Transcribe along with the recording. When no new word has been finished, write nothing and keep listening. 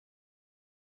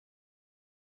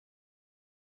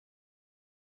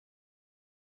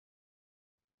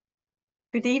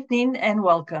Good evening and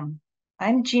welcome.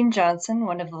 I'm Jean Johnson,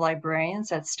 one of the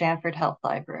librarians at Stanford Health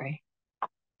Library.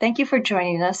 Thank you for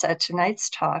joining us at tonight's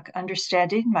talk,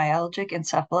 Understanding Myalgic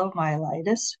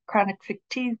Encephalomyelitis, Chronic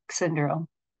Fatigue Syndrome,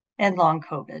 and Long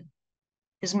COVID. It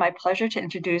is my pleasure to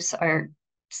introduce our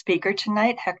speaker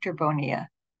tonight, Hector Bonilla.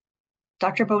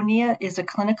 Dr. Bonilla is a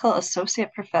clinical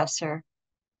associate professor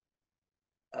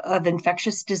of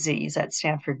infectious disease at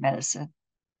Stanford Medicine.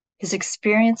 His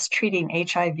experience treating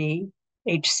HIV,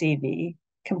 HCV,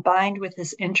 combined with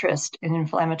his interest in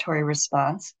inflammatory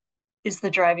response, is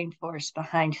the driving force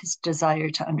behind his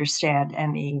desire to understand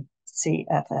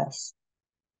ME/CFS.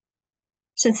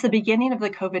 Since the beginning of the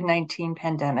COVID-19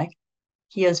 pandemic,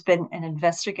 he has been an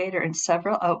investigator in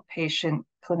several outpatient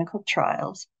clinical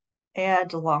trials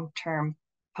and long-term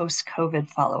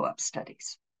post-COVID follow-up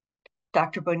studies.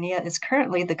 Dr. Bonilla is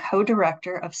currently the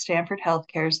co-director of Stanford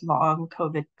Healthcare's Long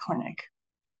COVID Clinic.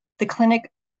 The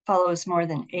clinic follows more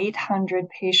than 800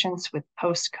 patients with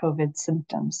post-COVID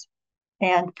symptoms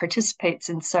and participates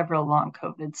in several long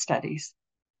COVID studies.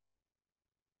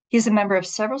 He's a member of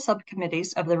several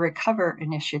subcommittees of the Recover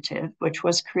Initiative, which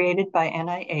was created by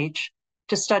NIH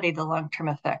to study the long-term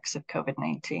effects of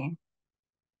COVID-19.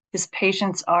 His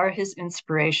patients are his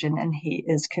inspiration, and he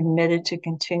is committed to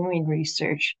continuing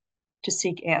research to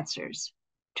seek answers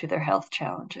to their health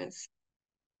challenges.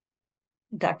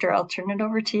 Doctor, I'll turn it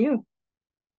over to you.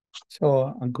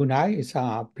 So, good night. It's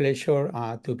a pleasure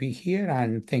to be here,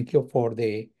 and thank you for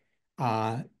the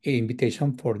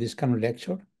invitation for this kind of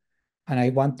lecture. And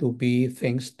I want to be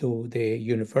thanks to the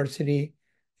university,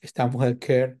 Stanford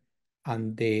Healthcare,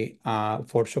 and the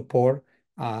for support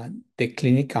the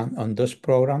clinic on those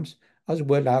programs, as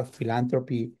well as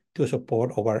philanthropy to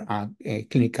support our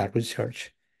clinical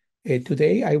research.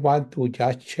 Today, I want to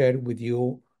just share with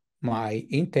you my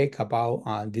intake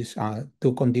about these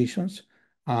two conditions,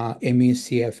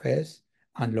 ME/CFS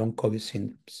and long COVID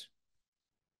syndromes.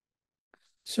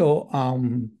 So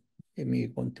let me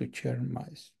want to share my.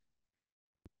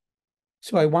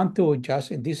 So I want to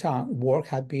just, this work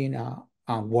has been a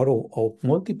work of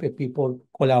multiple people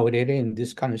collaborating in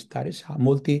this kind of studies, a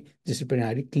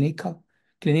multidisciplinary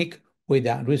clinic with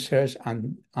research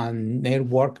and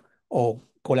network of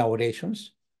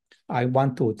collaborations. I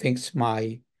want to thank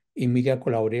my immediate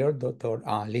collaborator, Dr.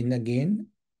 Linda Ginn,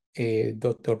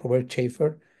 Dr. Robert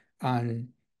Schaefer, and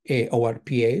our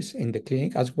PAs in the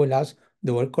clinic, as well as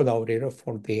the work collaborator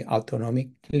for the autonomic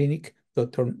clinic,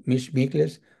 Dr. Mitch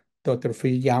Mikles, Dr.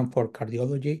 Fritz Young for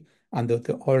cardiology, and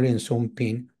Dr. Orlin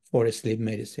Sun-Pin for sleep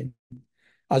medicine,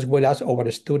 as well as our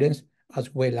students,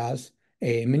 as well as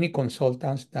many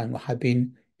consultants that have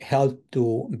been helped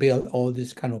to build all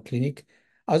this kind of clinic,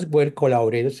 as well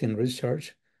collaborators in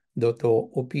research, Dr.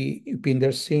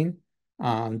 Upinder Singh,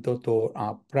 and Dr.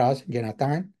 Pras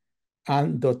Jonathan,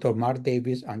 and Dr. Mark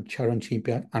Davis and Sharon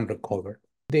Champion and Recover.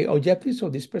 The objectives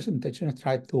of this presentation is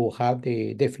try to have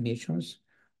the definitions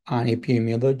and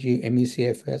epidemiology,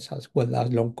 ME/CFS, as well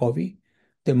as long COVID,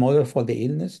 the model for the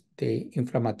illness, the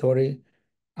inflammatory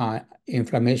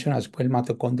inflammation, as well as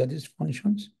mitochondrial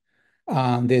dysfunctions,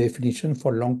 the definition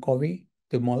for long COVID,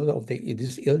 the model of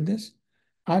this illness,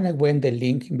 and again, the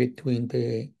link in between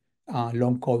the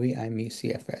long COVID and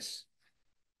ME/CFS.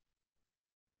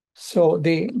 So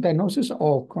the diagnosis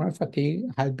of chronic fatigue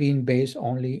has been based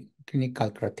only clinical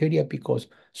criteria because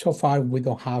so far we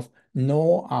don't have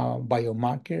no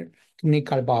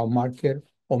clinical biomarker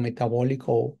or metabolic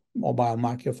or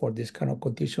biomarker for this kind of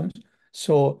conditions.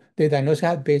 So the diagnosis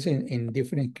is based in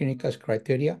different clinical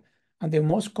criteria, and the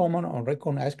most common or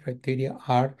recognized criteria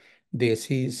are the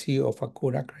CDC of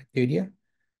Acura criteria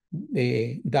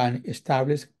that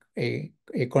establish a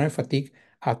chronic fatigue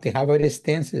after having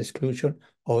extensive exclusion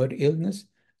of other illness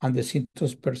and the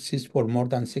symptoms persist for more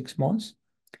than 6 months.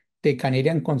 The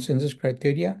Canadian consensus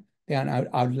criteria, they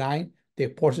outline the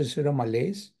post-serum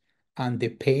malaise and the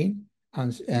pain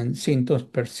and symptoms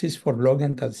persist for longer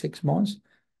than 6 months.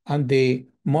 And the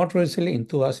more recently in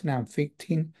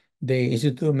 2015, the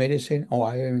Institute of Medicine or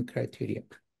IOM criteria.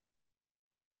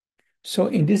 So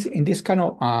in this kind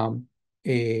of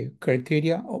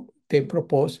criteria, they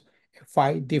propose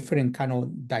 5 different kind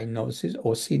of diagnoses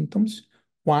or symptoms.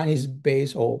 One is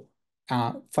based on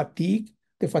fatigue.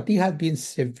 The fatigue has been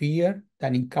severe,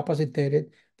 that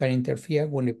incapacitated, that interfere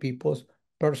with the people's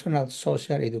personal,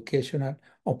 social, educational,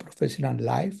 or professional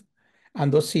life.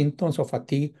 And those symptoms of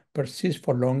fatigue persist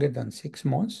for longer than 6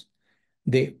 months.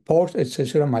 The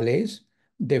post-exertional malaise,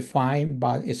 defined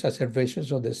by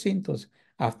exacerbations of the symptoms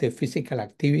after physical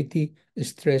activity,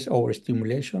 stress, or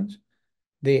stimulations.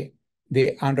 The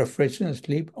unrefreshing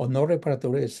sleep or no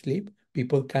reparatory sleep,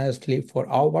 people can sleep for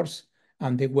hours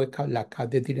and they wake up like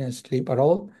they didn't sleep at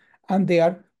all. And they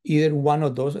are either one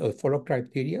of those follow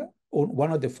criteria or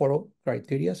one of the follow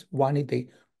criteria. One is the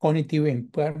cognitive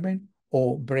impairment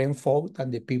or brain fog,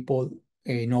 and the people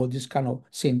know this kind of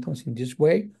symptoms in this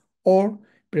way, or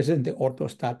present the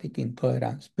orthostatic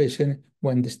intolerance, especially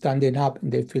when they're standing up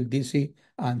and they feel dizzy,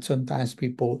 and sometimes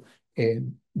people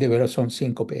develop some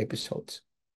syncope episodes.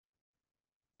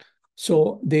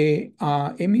 So the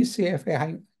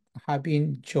MECF have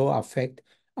been shown affect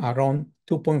around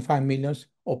 2.5 million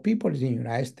of people in the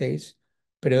United States,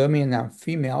 predominantly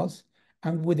females,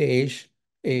 and with the age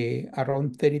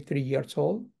around 33 years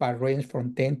old, but range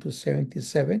from 10 to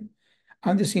 77,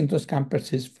 and the symptoms can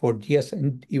persist for years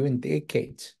and even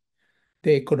decades.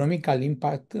 The economical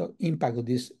impact of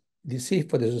this disease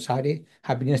for the society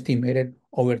have been estimated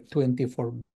over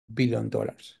 $24 billion.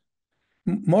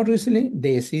 More recently,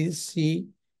 the CDC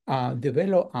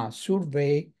developed a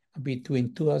survey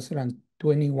between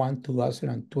 2021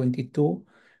 2022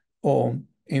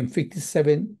 in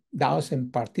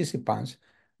 57,000 participants.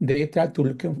 They tried to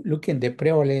look in the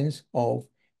prevalence of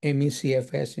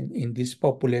ME/CFS in this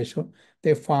population.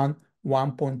 They found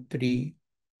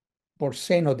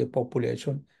 1.3% of the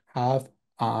population have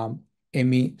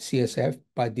ME/CSF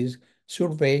by this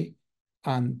survey,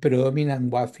 and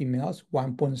predominant white females,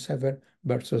 1.7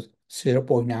 versus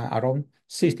 0.9, around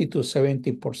 60 to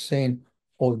 70%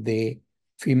 of the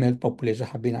female population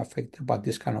have been affected by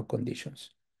this kind of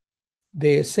conditions.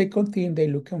 The second thing they're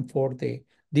looking for the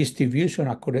distribution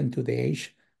according to the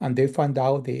age, and they found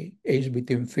out the age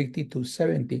between 50 to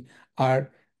 70 are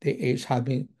the age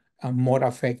having more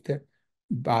affected,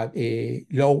 but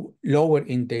lower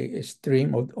in the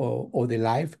stream of the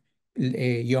life,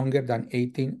 younger than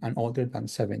 18 and older than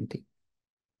 70.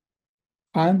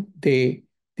 And the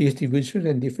distribution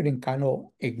and different kind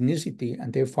of ethnicity,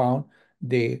 and they found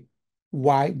the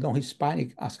white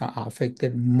non-Hispanic as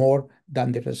affected more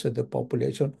than the rest of the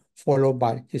population, followed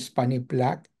by Hispanic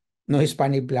black,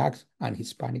 non-Hispanic blacks, and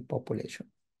Hispanic population.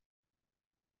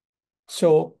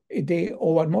 So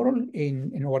our model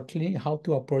in our clinic, how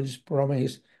to approach this problem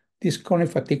is this chronic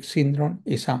fatigue syndrome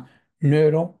is a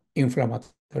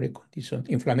neuroinflammatory condition.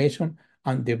 Inflammation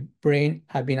and the brain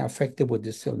have been affected with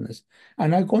this illness.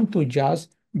 And I'm going to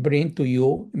just bring to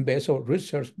you, based on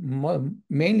research,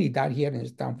 mainly that here in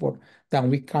Stanford, that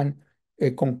we can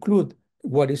conclude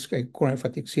what is chronic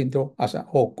fatigue syndrome as a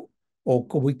whole, or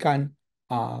we can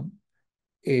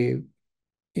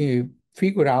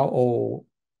figure out or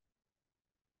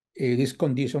this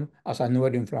condition as a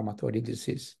neuroinflammatory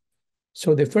disease.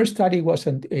 So the first study was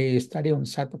a study on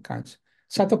cytokines.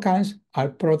 Cytokines are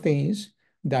proteins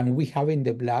that we have in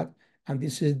the blood, and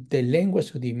this is the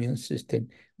language of the immune system.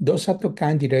 Those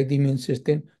cytokines direct the immune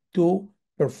system to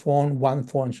perform one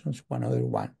functions, one other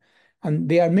one. And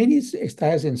there are many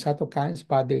studies in cytokines,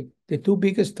 but the two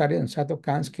biggest studies in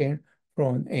cytokines came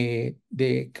from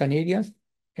the Canadians,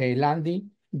 Landy,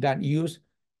 that used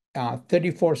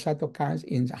 34 cytokines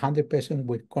in 100 patients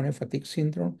with chronic fatigue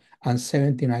syndrome and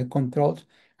 79 controls.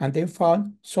 And they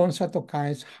found some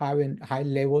cytokines having high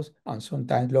levels and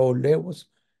sometimes low levels.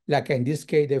 Like in this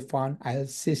case, they found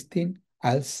IL-16,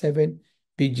 IL-7,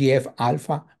 PGF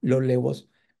alpha, low levels,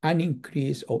 and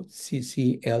increase of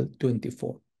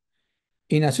CCL24.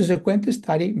 In a subsequent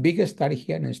study, bigger study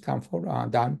here in Stanford,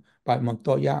 done by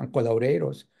Montoya and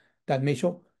collaborators, that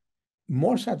measure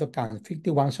more cytokines,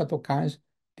 51 cytokines,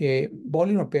 the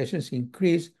volume of patients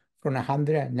increased from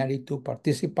 192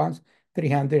 participants,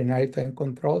 395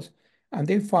 controls, and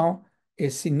they found a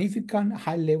significant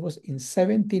high levels in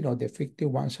 17 of the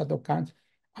 51 cytokines,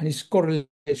 and its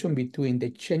correlation between the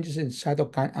changes in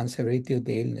cytokine and severity of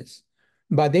the illness.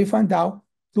 But they found out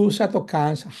two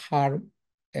cytokines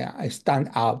stand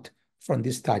out from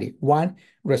this study. One,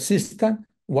 resistant,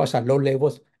 was at low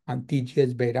levels, and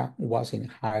TGS beta was in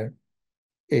higher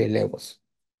levels.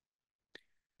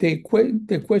 The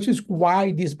question is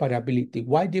why this variability?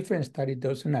 Why different studies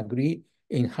doesn't agree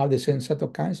in how they send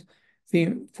cytokines?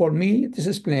 For me, this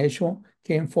explanation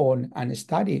came from a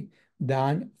study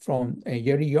done from a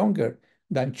year younger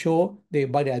that showed the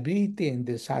variability in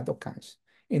the cytokines.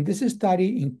 In this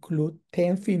study include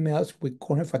 10 females with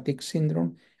chronic fatigue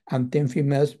syndrome and 10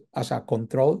 females as a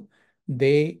control.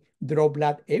 They draw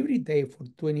blood every day for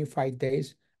 25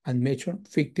 days and measure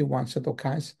 51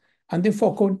 cytokines, and they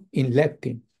focus in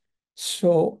leptin.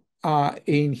 So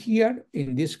in here,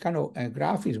 in this kind of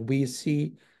graphics, we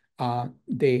see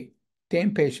the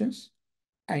 10 patients,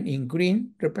 and in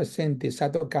green represent the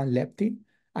cytokine leptin.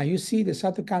 And you see the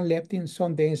cytokine leptin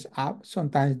sometimes up,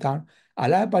 sometimes down, a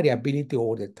lot of variability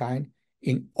over the time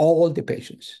in all the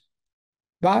patients.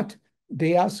 But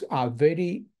they are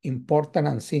very important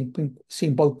and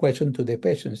simple question to the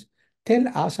patients. Tell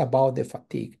us about the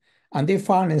fatigue. And they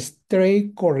found a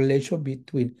straight correlation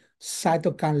between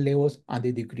cytokine levels and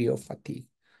the degree of fatigue.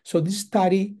 So this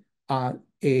study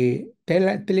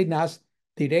telling us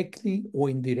directly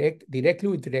or directly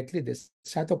or indirectly, the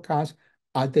cytokines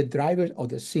are the drivers of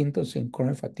the symptoms in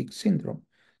chronic fatigue syndrome.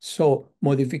 So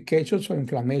modifications or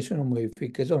inflammation or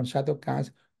modifications on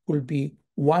cytokines will be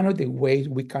one of the ways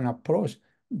we can approach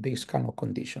these kind of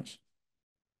conditions.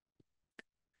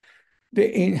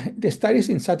 The studies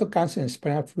in cytokines and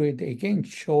spinal fluid, they again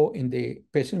show in the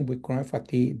patient with chronic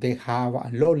fatigue, they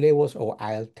have low levels of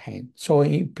IL-10. So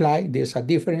it implies there's a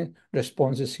different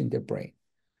responses in the brain.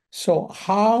 So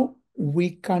how we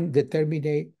can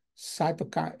determine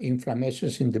cytokine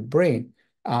inflammations in the brain,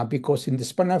 because in the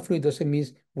spinal fluid doesn't mean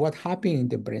what happened in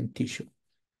the brain tissue.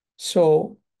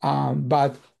 So, and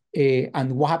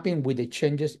what happened with the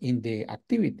changes in the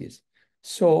activities.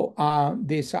 So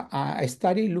there's a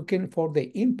study looking for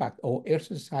the impact of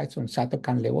exercise on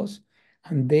cytokine levels,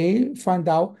 and they found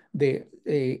out the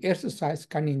exercise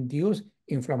can induce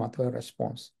inflammatory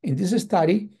response. In this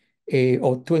study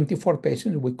of 24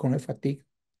 patients with chronic fatigue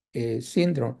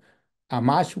syndrome,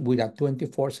 matched with a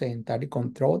 24 sedentary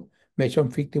control,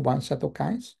 measured 51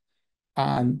 cytokines,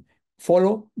 and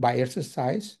followed by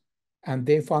exercise, and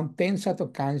they found 10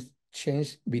 cytokines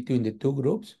change between the two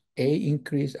groups, A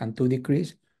increase and 2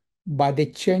 decrease, but the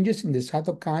changes in the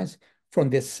cytokines from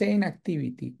the same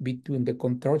activity between the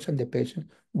controls and the patient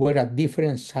were a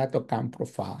different cytokine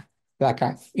profile. Like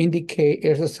indicate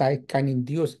exercise can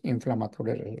induce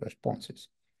inflammatory responses.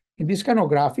 In this kind of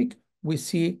graphic, we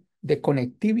see the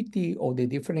connectivity of the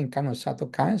different kind of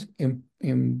cytokines.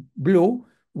 In blue,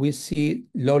 we see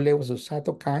low levels of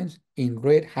cytokines. In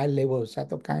red, high levels of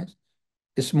cytokines.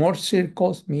 The small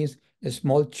circles means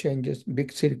small changes,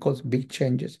 big circles, big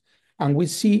changes. And we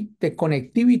see the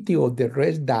connectivity of the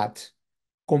red dots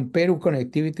compared to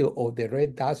connectivity of the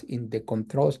red dots in the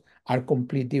controls are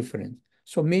completely different.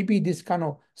 So maybe this kind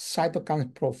of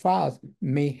cytokine profiles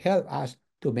may help us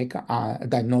to make a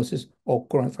diagnosis of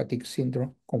chronic fatigue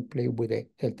syndrome complete with a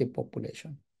healthy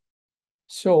population.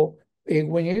 So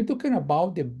when you're talking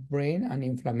about the brain and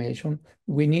inflammation,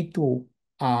 we need to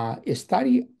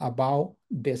study about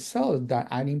the cells that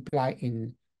are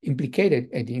implicated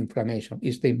in the inflammation.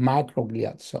 It's the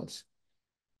microglial cells.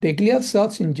 The glial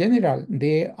cells in general,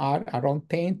 they are around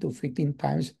 10 to 15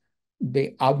 times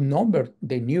they outnumber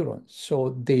the neurons.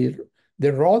 So the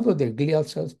role of the glial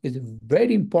cells is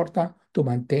very important to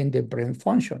maintain the brain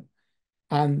function.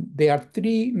 And there are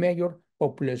three major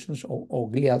populations of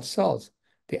glial cells: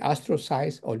 the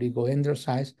astrocytes,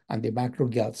 oligodendrocytes, and the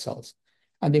macroglial cells.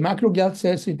 And the macroglial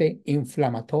cells is the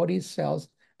inflammatory cells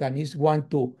that is going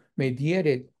to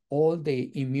mediate all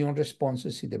the immune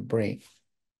responses in the brain.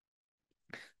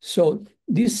 So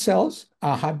these cells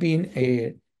have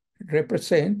been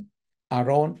represent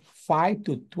around 5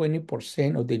 to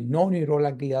 20% of the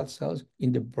non-neuronal glial cells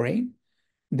in the brain.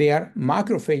 They are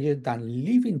macrophages that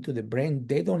live into the brain.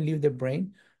 They don't leave the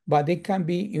brain, but they can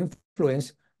be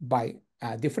influenced by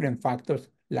different factors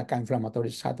like inflammatory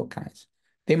cytokines.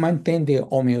 They maintain the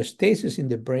homeostasis in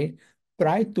the brain,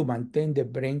 try to maintain the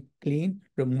brain clean,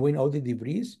 removing all the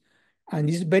debris. And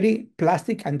it's very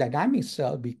plastic and dynamic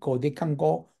cell because they can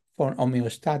go from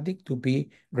homeostatic to be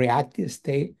reactive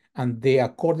state, and they,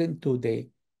 according to the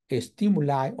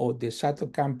stimuli or the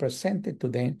cytokine presented to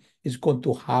them, is going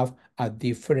to have a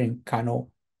different kind of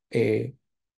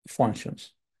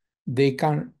functions. They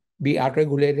can be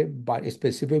regulated by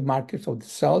specific markers of the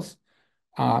cells,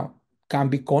 can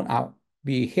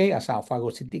behave as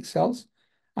phagocytic cells,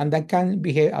 and that can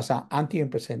behave as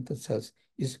antigen-presented cells.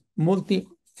 It's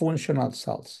multifunctional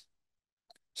cells.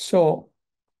 So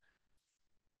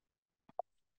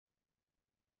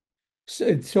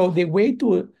the way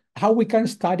to how we can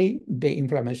study the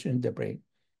inflammation in the brain.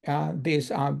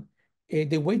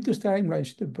 The way to study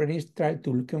inflammation in the brain is try to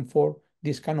looking for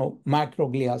this kind of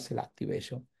macroglial cell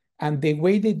activation. And the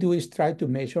way they do is try to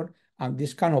measure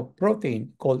this kind of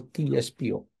protein called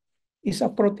TSPO. It's a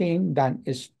protein that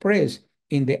is expressed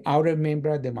in the outer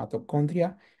membrane of the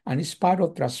mitochondria, and it's part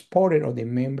of transporter of the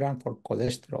membrane for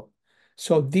cholesterol.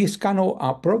 So this kind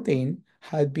of protein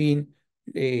has been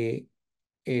a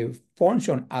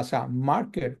function as a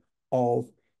marker of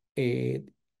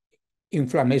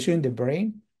inflammation in the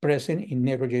brain present in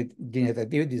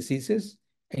neurodegenerative diseases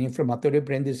and inflammatory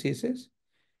brain diseases.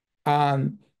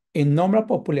 And in normal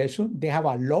population, they have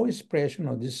a low expression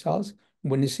of these cells.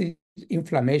 When you see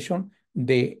inflammation,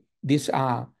 this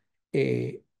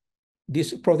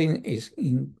protein is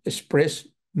expressed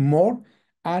more,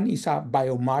 and is a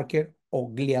biomarker or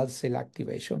glial cell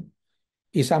activation.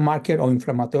 It's a marker of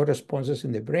inflammatory responses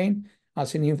in the brain,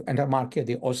 as and a marker of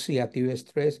the oxidative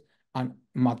stress and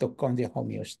mitochondrial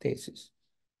homeostasis.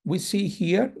 We see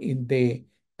here in the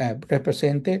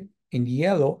represented in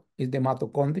yellow is the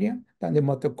mitochondria, and the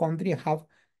mitochondria have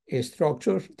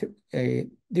structures,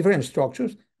 different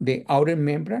structures, the outer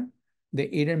membrane, the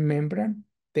inner membrane,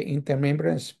 the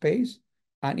intermembrane space,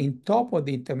 and in top of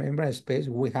the intermembrane space,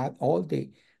 we have all the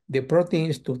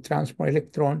proteins to transport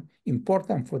electron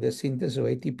important for the synthesis of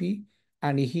ATP.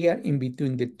 And here in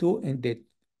between the two, in the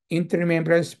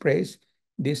intermembrane space,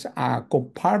 this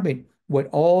compartment where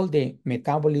all the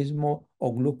metabolism of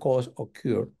glucose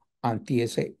occur on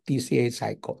TCA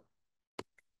cycle.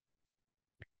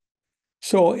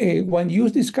 So when you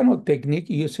use this kind of technique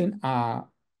using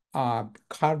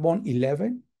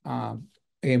carbon-11,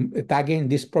 tagging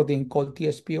this protein called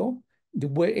TSPO,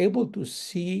 we're able to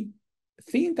see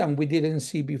things that we didn't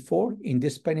see before. In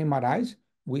this PET MRIs,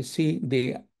 we see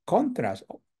the contrast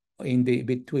in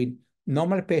between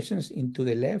normal patients into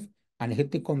the left and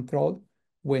healthy control.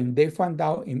 When they found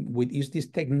out with this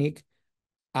technique,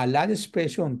 a large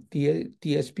expression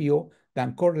TSPO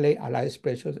that correlate a large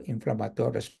expression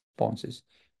inflammatory responses.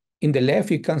 In the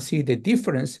left, you can see the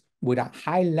difference with a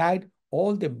highlight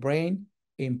all the brain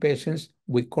in patients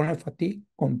with chronic fatigue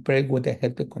compared with the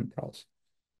healthy controls.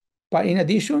 But in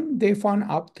addition, they found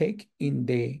uptake in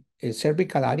the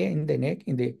cervical area, in the neck,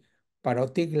 in the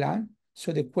parotid gland.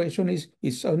 So the question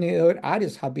is only other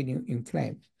areas have been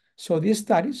inflamed. So these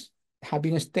studies have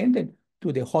been extended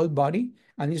to the whole body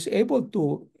and is able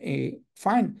to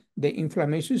find the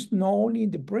inflammation is not only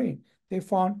in the brain. They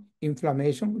found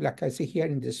inflammation, like I see here,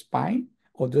 in the spine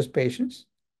of those patients.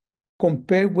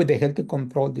 Compared with the healthy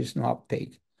control, there's no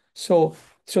uptake. So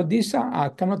this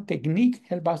kind of technique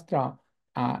help us to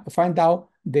find out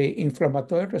the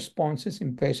inflammatory responses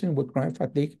in patients with chronic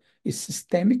fatigue is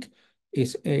systemic,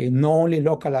 is not only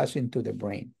localized into the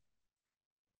brain.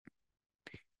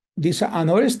 This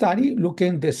another study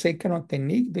looking the second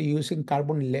technique they use in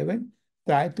carbon-11,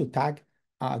 try to tag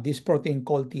this protein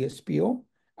called TSPO.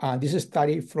 This is a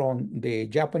study from the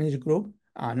Japanese group,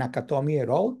 Nakatomi et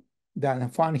al.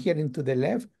 That found here into the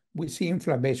left, we see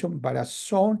inflammation, but at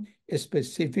some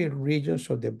specific regions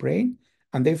of the brain.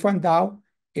 And they found out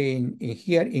in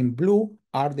here in blue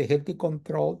are the healthy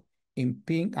control, in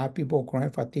pink are people with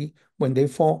chronic fatigue, when they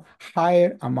found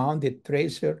higher amount of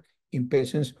tracer in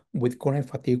patients with chronic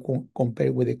fatigue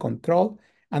compared with the control.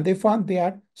 And they found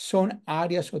there some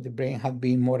areas of the brain have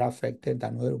been more affected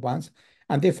than other ones.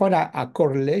 And they found a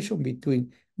correlation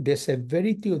between the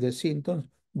severity of the symptoms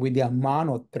with the amount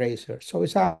of tracers. So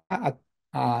it's a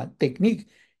technique,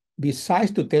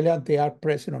 besides to tell us they are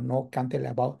present or not, can tell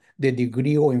about the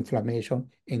degree of inflammation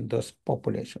in those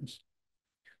populations.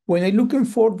 When they're looking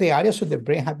for the areas of the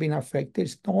brain have been affected,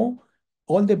 it's not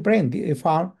all the brain. They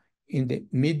found in the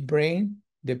midbrain,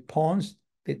 the pons,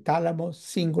 the thalamus,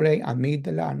 cingulate,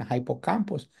 amygdala, and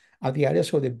hippocampus are the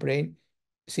areas of the brain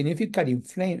significantly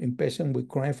inflamed in patients with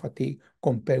chronic fatigue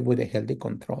compared with the healthy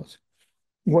controls.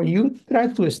 When you try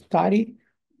to study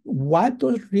what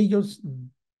those regions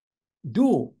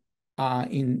do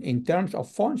in terms of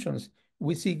functions,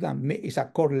 we see that it's a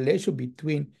correlation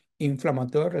between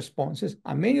inflammatory responses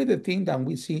and many of the things that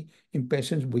we see in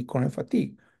patients with chronic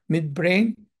fatigue.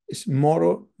 Midbrain is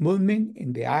motor movement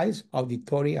in the eyes,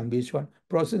 auditory and visual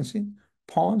processing.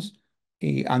 Pons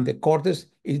and the cortex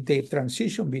is the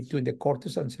transition between the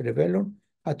cortex and cerebellum,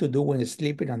 has to do with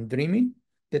sleeping and dreaming.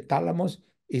 The thalamus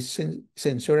is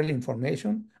sensorial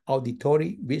information,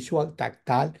 auditory, visual,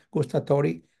 tactile,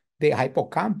 gustatory. The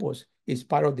hippocampus is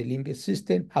part of the limbic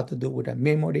system, has to do with a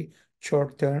memory,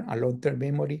 short-term and long-term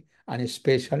memory, and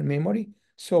spatial memory.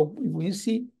 So we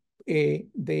see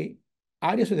the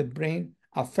areas of the brain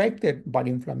affected by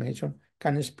inflammation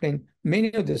can explain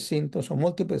many of the symptoms or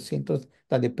multiple symptoms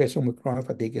that the person with chronic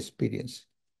fatigue experience.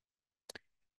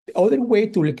 The other way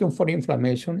to looking for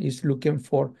inflammation is looking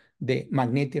for the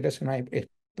magnetic resonance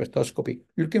spectroscopy,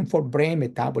 looking for brain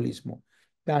metabolism.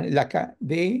 Then,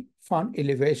 they found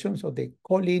elevations of the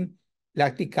choline,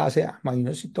 lactic acid, and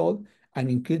minoxidil, and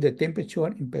increase the temperature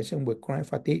in patients with chronic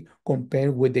fatigue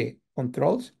compared with the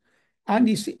controls. And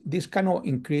this kind of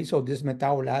increase of this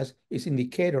metabolite is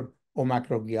indicator of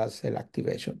macroglial cell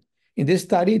activation. In this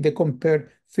study, they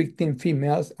compared 15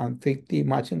 females and 50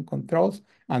 matching controls,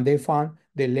 and they found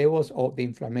the levels of the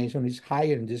inflammation is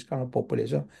higher in this kind of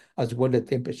population as well as the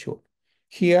temperature.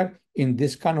 Here, in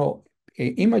this kind of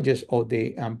images of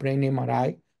the brain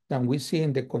MRI, then we see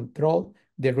in the control,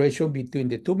 the ratio between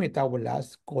the two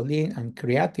metabolites, choline and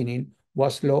creatinine,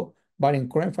 was low, but in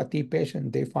chronic fatigue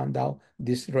patients, they found out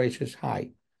this ratio is high.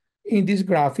 In this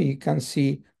graphic, you can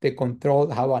see the control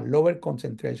have a lower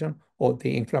concentration of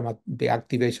the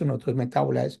activation of those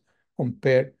metabolites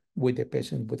compared with the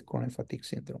patient with chronic fatigue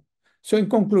syndrome. So in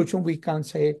conclusion, we can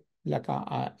say like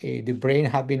the brain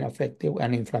has been affected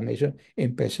and inflammation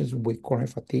in patients with chronic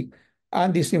fatigue.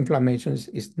 And this inflammation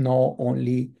is not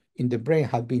only in the brain,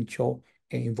 has been shown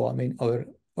involving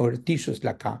other tissues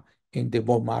like in the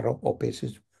bone marrow of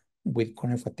patients with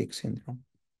chronic fatigue syndrome.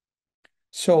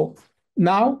 So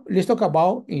now let's talk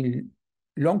about in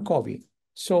long COVID.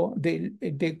 So the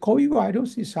COVID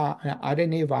virus is an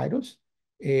RNA virus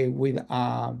with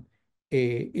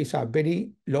it's a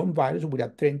very long virus with a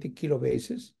 20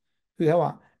 kilobases. We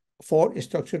have 4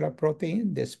 structural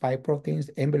proteins, the spike proteins,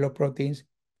 envelope proteins,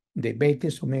 the beta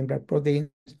membrane proteins,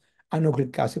 and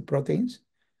nucleic acid proteins,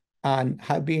 and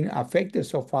have been affected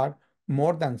so far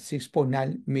more than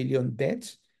 6.9 million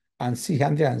deaths and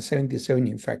 677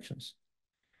 infections.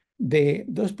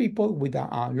 Those people with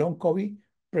a long COVID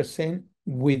present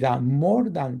with more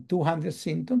than 200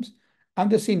 symptoms, and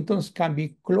the symptoms can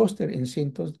be clustered in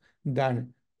symptoms that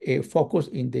focus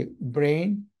in the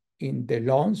brain, in the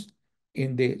lungs,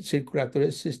 in the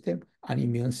circulatory system and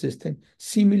immune system,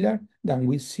 similar than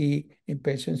we see in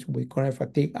patients with chronic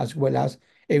fatigue, as well as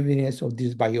evidence of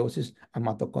dysbiosis and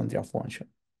mitochondrial function.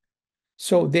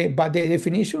 So but the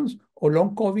definitions of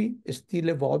long COVID is still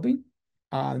evolving.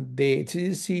 And the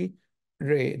CDC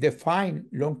define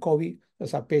long COVID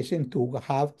as a patient to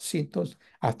have symptoms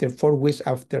after 4 weeks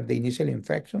after the initial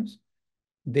infections.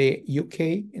 The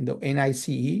UK and the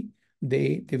NICE,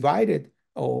 they divided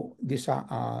this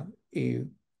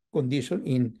condition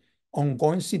in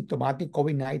ongoing symptomatic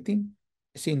COVID-19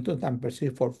 symptoms that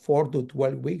persist for 4 to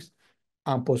 12 weeks,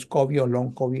 and post-COVID or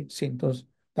long COVID symptoms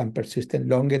that persisted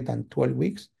longer than 12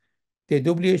 weeks. The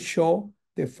WHO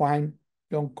defined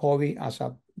long COVID as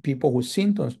people with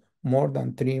symptoms more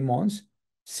than 3 months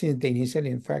since the initial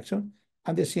infection,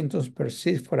 and the symptoms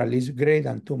persist for at least greater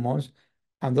than 2 months,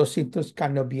 and those symptoms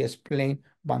cannot be explained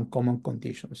by common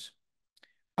conditions.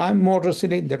 And more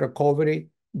recently, the recovery,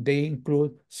 they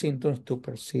include symptoms to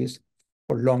persist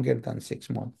for longer than 6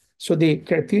 months. So the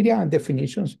criteria and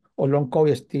definitions of long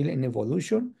COVID is still in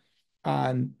evolution,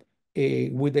 and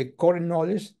with the current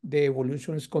knowledge, the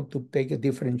evolution is going to take a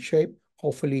different shape.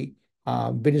 Hopefully,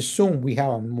 very soon we have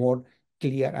a more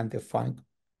clear and defined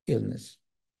illness.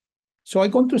 So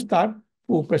I'm going to start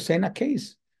to present a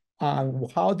case on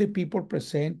how the people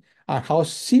present and how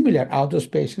similar are those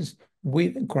patients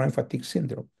with chronic fatigue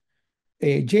syndrome.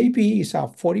 JP is a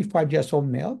 45 years old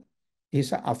male.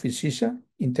 He's a physician,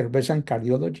 intervention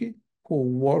cardiology, who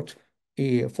worked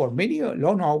for many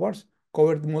long hours,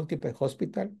 covered multiple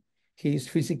hospitals. He is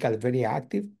physically very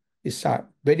active. He's a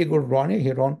very good runner.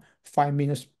 He runs 5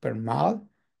 minutes per mile.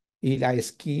 He likes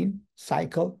skiing,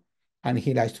 cycle, and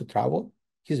he likes to travel.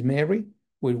 He's married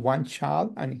with 1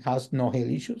 child and has no health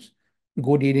issues,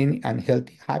 good eating and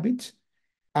healthy habits,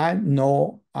 and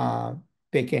no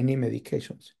take any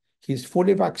medications. He's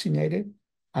fully vaccinated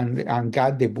and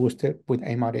got the booster with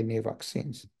mRNA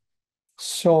vaccines.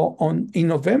 So in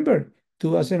November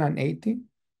 2018,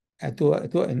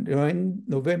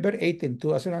 November 18,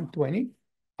 2020,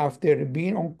 after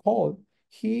being on call,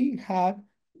 he had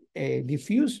a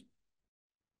diffuse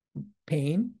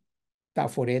pain,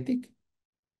 taphoretic,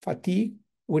 fatigue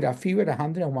with a fever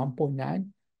 101.9,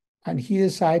 and he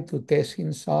decided to test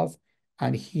himself,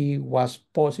 and he was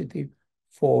positive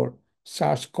for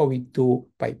SARS-CoV-2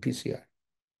 by PCR.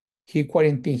 He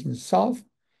quarantined himself,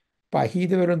 but he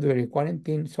developed during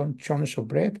quarantine some shortness of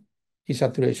breath. His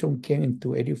saturation came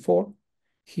into 84.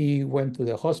 He went to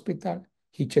the hospital.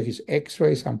 He checked his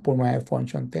x-rays and pulmonary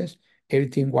function tests.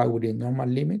 Everything was within normal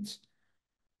limits.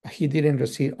 He didn't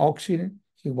receive oxygen.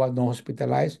 He was not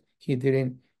hospitalized. He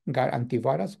didn't get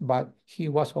antivirus, but he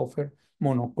was offered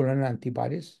monoclonal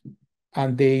antibodies.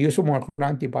 And the use of monoclonal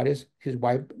antibodies, his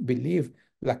wife believed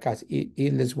that his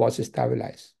illness was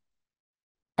stabilized.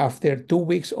 After 2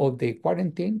 weeks of the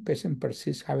quarantine, patient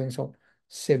persists having some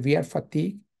severe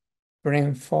fatigue,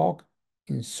 brain fog,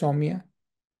 insomnia,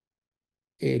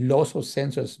 a loss of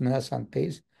sense of smell and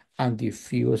taste, and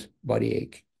diffuse body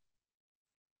ache.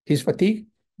 His fatigue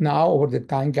now over the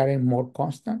time getting more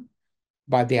constant.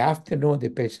 By the afternoon, the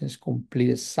patient is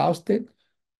completely exhausted.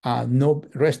 No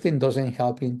resting doesn't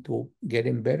help him to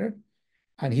getting better.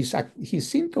 And his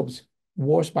symptoms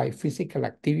worse by physical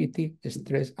activity,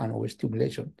 stress, and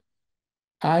overstimulation.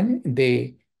 And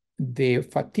the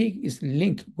fatigue is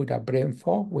linked with a brain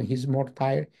fog. When he's more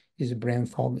tired, his brain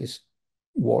fog is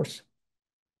worse.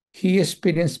 He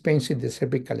experienced pains in the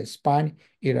cervical spine,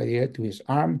 irradiated to his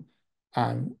arm,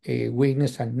 and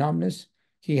weakness and numbness.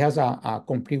 He has a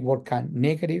complete work count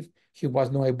negative He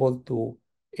was not able to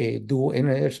do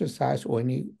any exercise or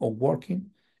any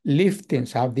working.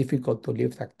 Liftings have difficult to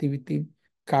lift activity,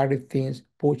 carry things,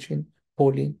 pushing,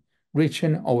 pulling,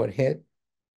 reaching overhead,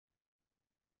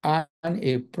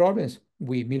 and problems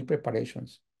with meal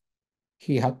preparations.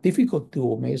 He had difficulty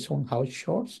to make some house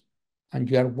chores and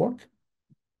yard work,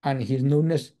 and his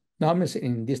numbness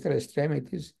in distal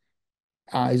extremities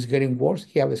is getting worse.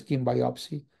 He have a skin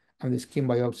biopsy, and the skin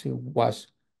biopsy was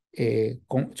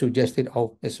suggested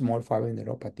of a small fiber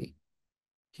neuropathy.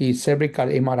 His cervical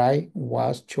MRI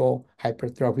was show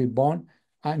hypertrophy bone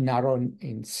and narrow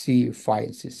in C5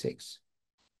 and C6.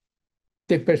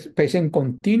 The patient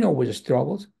continue with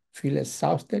struggles, feel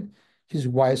exhausted. His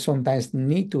wife sometimes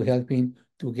need to help him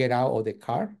to get out of the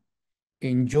car.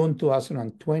 In June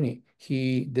 2020,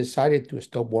 he decided to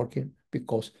stop working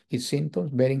because his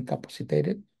symptoms very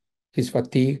incapacitated. His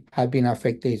fatigue had been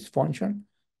affecting his function.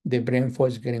 The brain fog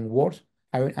is getting worse,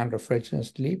 having unrefreshing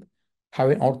sleep,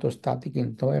 having orthostatic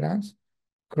intolerance,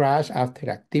 crash after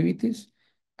activities.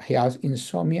 He has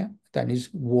insomnia that is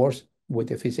worse with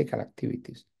the physical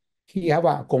activities. He have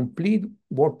a complete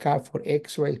workup for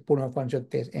X-rays, pulmonary function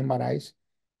tests, MRIs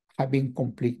have been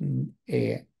complete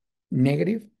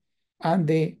negative, and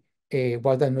they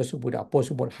was diagnosed with a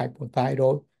possible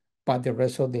hypothyroid, but the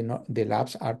rest of the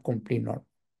labs are complete normal.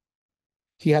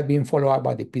 He had been followed up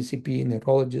by the PCP,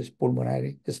 neurologist,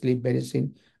 pulmonary, sleep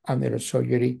medicine, and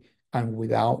neurosurgery, and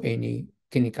without any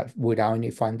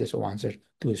findings or answers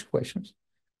to his questions.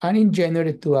 And in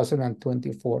January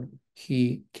 2024,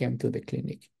 he came to the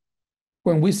clinic.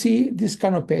 When we see this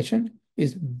kind of patient,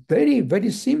 is very,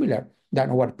 very similar than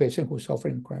our patient who's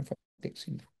suffering chronic fatigue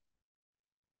syndrome.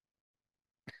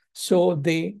 So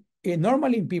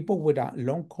normally in people with a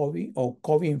long COVID or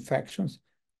COVID infections,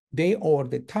 they over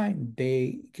the time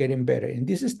they getting better. In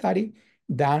this study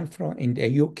done in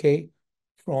the UK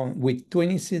with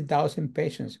 26,000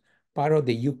 patients, part of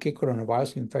the UK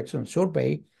coronavirus infection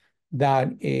survey,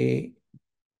 that in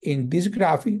this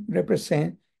graphic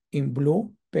represent in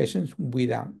blue patients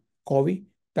with a COVID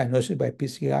diagnosed by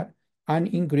PCR, and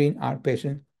in green are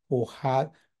patients who had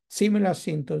similar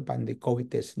symptoms but the COVID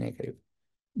test negative.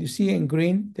 You see in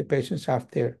green the patients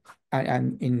after,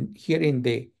 and in here in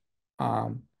the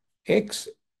X,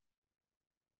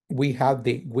 we have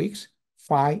the weeks,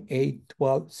 5, 8,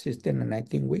 12, 16, and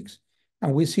 19 weeks.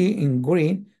 And we see in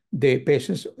green the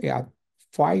patients at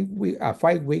 5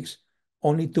 weeks,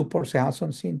 only 2% have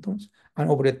some symptoms, and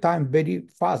over the time, very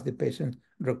fast, the patients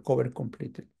recover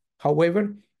completely.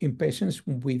 However, in patients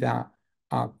with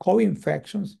COVID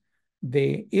infections,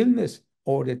 the illness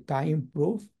over the time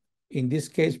improves, in this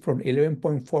case, from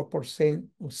 11.4%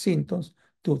 of symptoms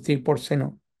to 3%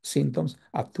 of symptoms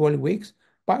at 12 weeks,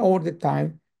 but over the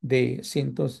time, the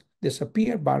symptoms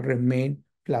disappear but remain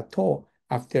plateau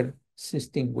after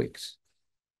 16 weeks.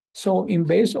 So in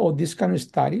base of this kind of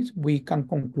studies, we can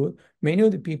conclude many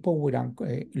of the people with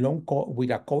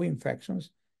COVID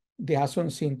infections, they have some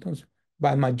symptoms,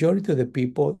 but majority of the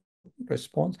people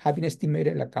response have been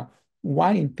estimated like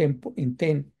 1 in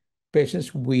 10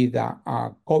 patients with a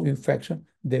COVID infection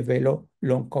develop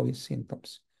long COVID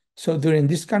symptoms. So during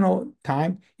this kind of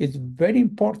time, it's very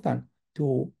important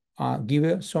to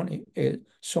give some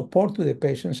support to the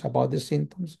patients about the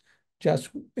symptoms, just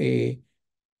a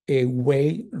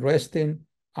way, resting,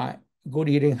 good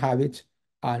eating habits,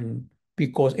 and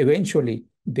because eventually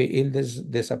the illness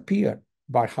disappear.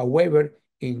 But however,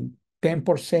 in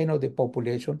 10% of the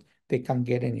population, they can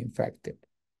get infected,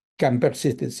 can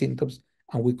persist the symptoms,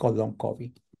 and we call long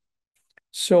COVID.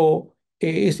 So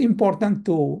it's important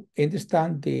to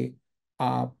understand the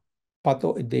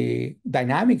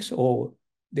dynamics of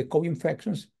the COVID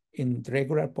infections in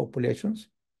regular populations.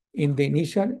 In the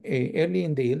initial, early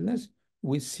in the illness,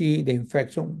 we see the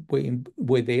infection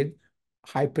with a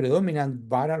high predominant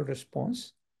viral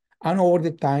response. And over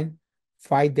the time,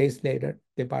 5 days later,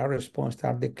 the viral response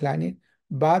starts declining.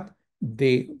 But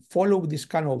they follow this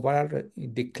kind of viral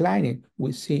declining,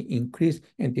 we see increase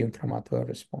in the inflammatory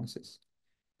responses.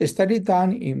 A study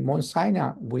done in Mount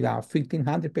Sinai with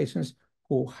 1,500 patients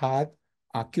who had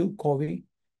acute COVID,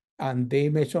 and they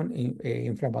measured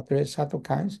inflammatory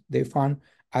cytokines. They found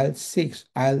IL-6,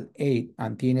 IL-8,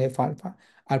 and TNF-alpha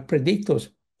are predictors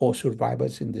of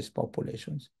survivors in these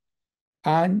populations.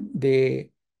 And there's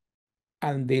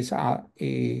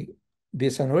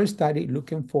another study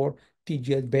looking for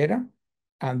TGF-beta,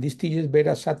 and this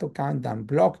TGF-beta cytokine that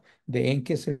block the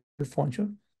NK cell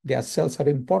function. Their cells are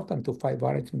important to fight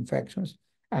viral infections,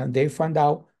 and they found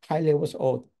out high levels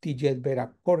of TGF-beta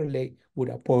correlate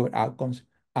with poor outcomes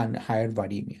and higher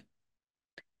viremia.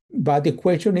 But the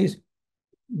question is,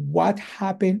 what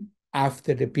happened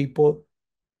after the people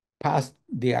pass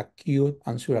the acute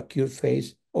and subacute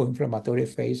phase or inflammatory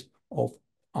phase of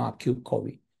acute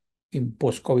COVID in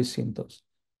post-COVID symptoms.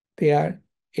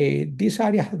 This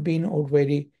area has been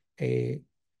already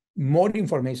more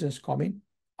information is coming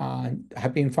and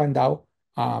have been found out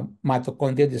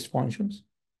mitochondrial dysfunctions,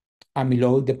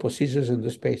 amyloid depositions in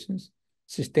those patients,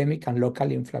 systemic and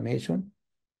local inflammation,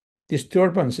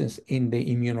 disturbances in the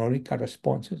immunological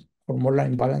responses,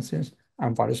 hormonal imbalances,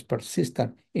 and virus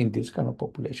persistent in this kind of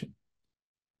population.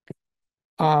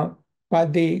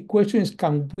 But the question is,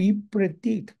 can we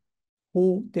predict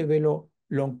who develop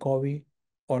long COVID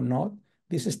or not?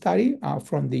 This study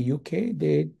from the UK,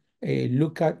 they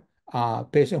look at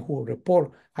patients who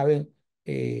report having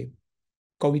a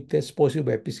COVID test positive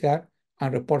by PCR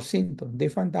and report symptoms. They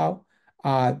found out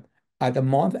at a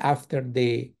month after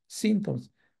the symptoms,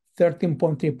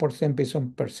 13.3% based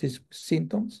on persist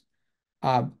symptoms,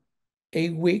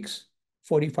 8 weeks,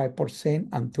 45%,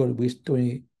 and 12 weeks,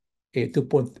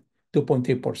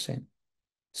 2.3%.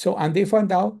 So, and they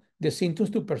found out the symptoms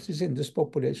to persist in this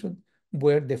population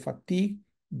were the fatigue,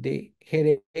 the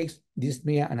headaches,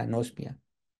 dyspnea, and anosmia.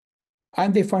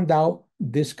 And they found out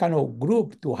this kind of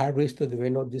group to high risk to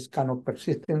develop this kind of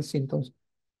persistent symptoms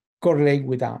correlate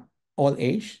with old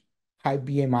age, high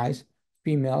BMIs,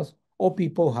 females, or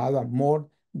people who have more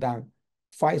than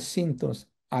 5 symptoms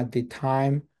at the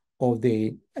time of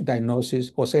the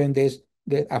diagnosis or 7 days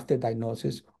after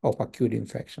diagnosis of acute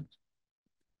infections.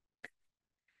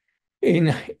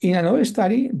 In another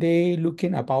study, they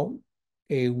looking about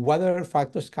what other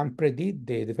factors can predict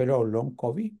the development of long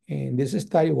COVID. In this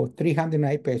study was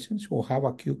 309 patients who have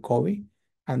acute COVID,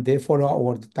 and they follow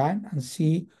over the time and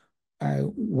see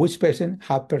which patients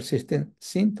have persistent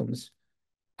symptoms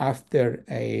after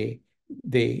the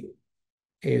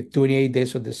 28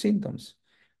 days of the symptoms.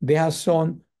 They have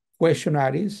some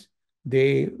questionnaires,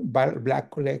 the blood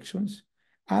collections,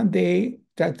 and they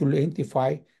try to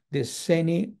identify the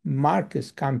any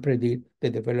markers can predict the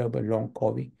development of long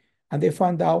COVID. And they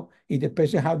found out if the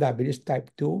patient has diabetes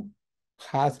type 2,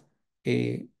 has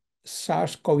a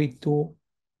SARS-CoV-2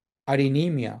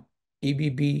 anemia,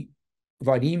 EBV,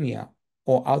 viremia,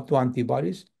 or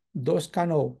autoantibodies, those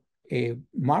kind of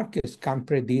markers can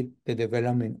predict the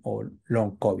development of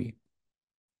long COVID.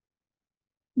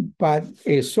 But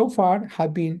so far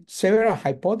have been several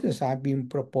hypotheses have been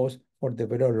proposed for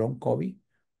developing long COVID.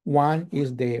 One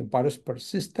is the virus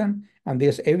persistent, and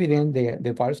there's evidence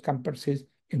the virus can persist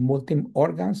in multiple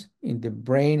organs, in the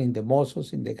brain, in the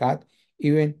muscles, in the gut,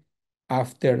 even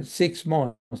after 6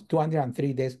 months,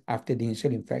 203 days after the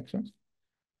initial infections.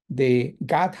 The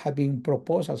gut has been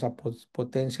proposed as a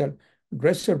potential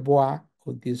reservoir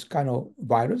of this kind of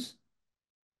virus,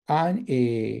 and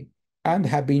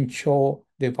have been shown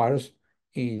the virus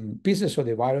in pieces of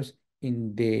the virus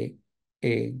in the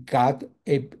gut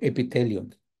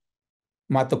epithelium.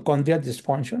 Mitochondrial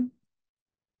dysfunction,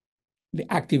 the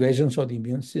activations of the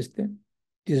immune system,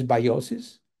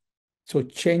 dysbiosis, so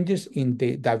changes in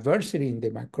the diversity in the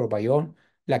microbiome,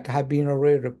 like have been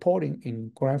already reporting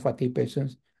in chronic fatigue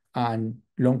patients and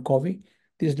long COVID.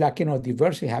 This lacking of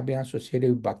diversity have been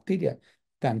associated with bacteria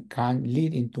that can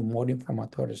lead into more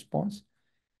inflammatory response,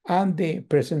 and the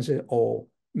presence of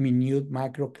minute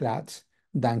microclads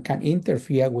that can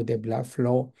interfere with the blood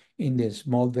flow in the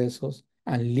small vessels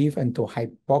and lead into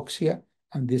hypoxia,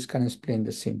 and this can explain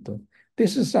the symptom.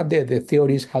 This is the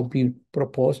theories have been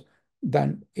proposed that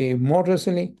more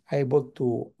recently able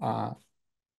to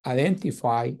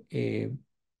identify a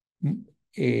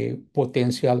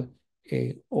potential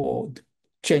or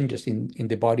changes in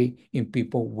the body in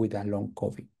people with a long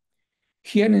COVID.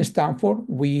 Here in Stanford,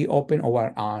 we open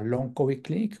our long COVID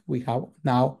clinic. We have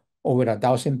now over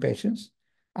 1,000 patients,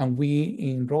 and we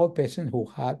enroll patients who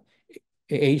have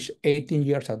age 18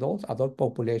 years adult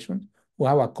population, who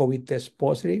have a COVID test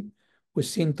positive with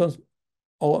symptoms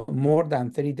of more than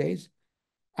 30 days.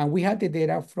 And we had the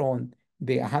data from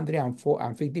the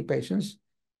 150 patients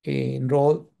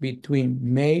enrolled between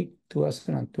May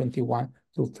 2021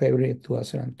 to February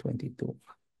 2022.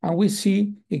 And we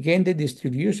see, again, the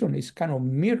distribution is kind of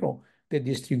mirror the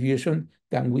distribution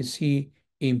that we see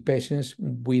in patients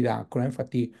with chronic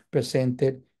fatigue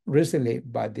presented recently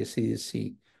by the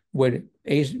CDC, where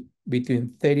age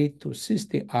between 30 to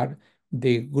 60 are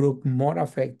the group more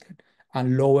affected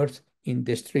and lower in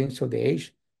the strengths of the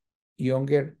age,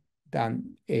 younger than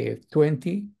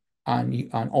 20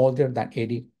 and older than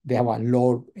 80, they have a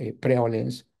lower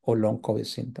prevalence of long COVID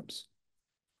symptoms.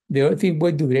 The other thing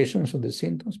with durations of the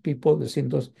symptoms, the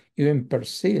symptoms even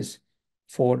persist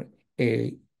for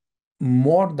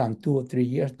more than 2 or 3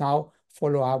 years now.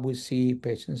 Follow up, we see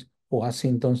patients who have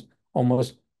symptoms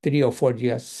almost 3 or 4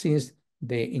 years since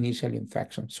the initial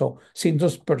infection. So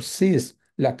symptoms persist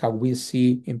like we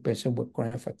see in patients with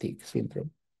chronic fatigue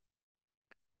syndrome.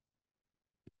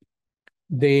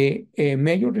 The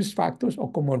major risk factors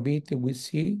of comorbidity we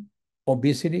see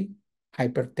obesity,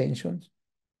 hypertension,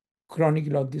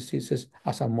 chronic lung diseases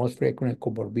as a most frequent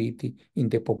comorbidity in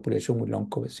the population with long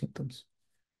COVID symptoms.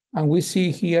 And we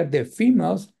see here the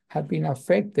females have been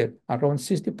affected. Around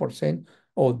 60%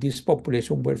 of this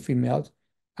population were females,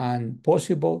 and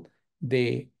possible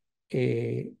there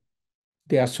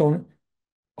are some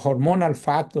hormonal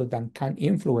factors that can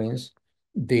influence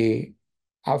the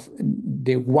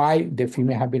why the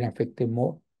female have been affected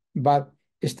more. But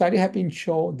studies have been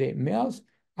shown the males,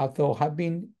 although have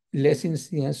been less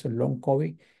incidence of long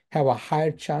COVID, have a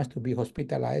higher chance to be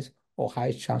hospitalized or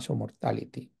higher chance of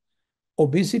mortality.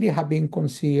 Obesity have been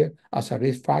considered as a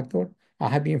risk factor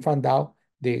and have been found out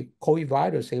the COVID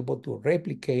virus able to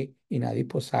replicate in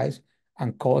adipocytes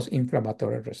and cause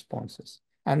inflammatory responses.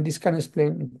 And this can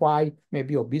explain why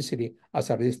maybe obesity as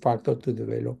a risk factor to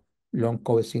develop long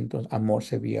COVID symptoms and more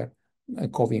severe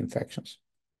COVID infections.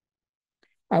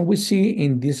 And we see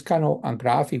in this kind of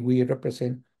graphic, we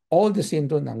represent all the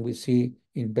symptoms that we see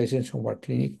in patients in our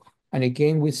clinic. And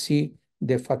again, we see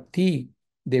the fatigue,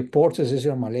 the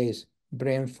post-exertional malaise,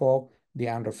 brain fog, the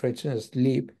unrefreshing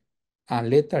sleep, and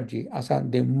lethargy as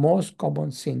the most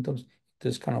common symptoms in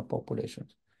this kind of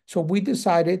populations. So we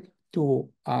decided to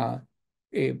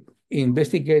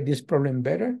investigate this problem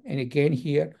better. And again,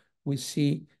 here we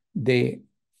see the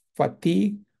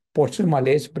fatigue, post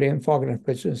malaise, brain fog, and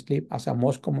unrefreshing sleep as the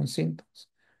most common symptoms.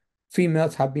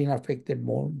 Females have been affected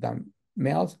more than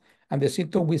males, and the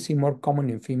symptom we see more common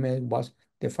in females was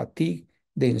the fatigue,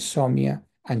 the insomnia,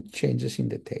 and changes in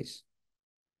the taste.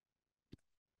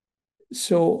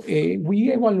 So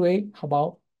we evaluate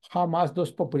about how much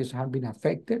those populations have been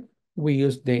affected. We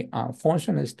use the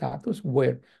functional status,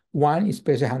 where 1 is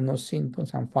patient has no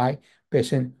symptoms and 5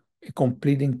 patient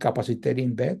completely incapacitated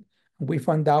in bed. We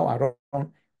found out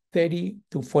around 30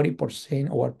 to 40%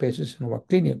 of our patients in our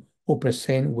clinic who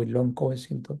present with long COVID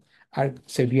symptoms are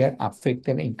severe affected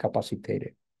and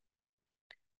incapacitated.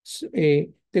 So,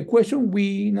 the question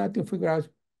we need to figure out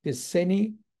is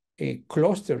any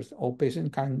clusters of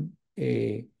patients can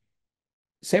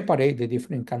separate the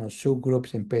different kind of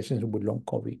subgroups in patients with long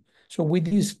COVID. So with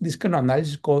this kind of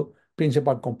analysis called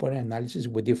principal component analysis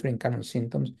with different kind of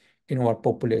symptoms in our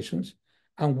populations.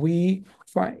 And we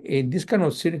find this kind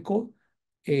of circle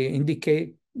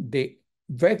indicate the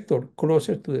vector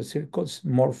closer to the circles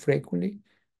more frequently.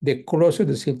 The closer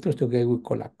the symptoms together, we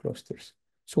call it clusters.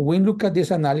 So when we look at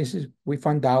this analysis, we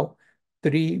found out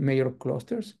 3 major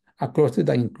clusters, a cluster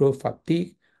that include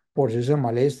fatigue, post-exertional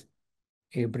malaise,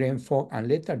 brain fog, and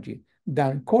lethargy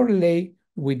that correlate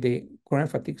with the chronic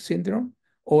fatigue syndrome,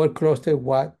 or cluster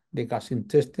what the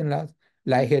gastrointestinal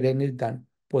lightheadedness that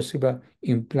possibly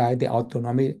imply the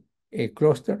autonomic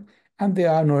cluster, and there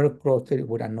are another cluster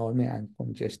with anomia and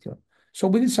congestion. So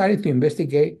we decided to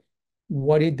investigate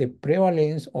what is the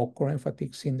prevalence of chronic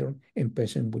fatigue syndrome in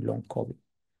patients with long COVID.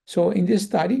 So in this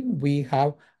study, we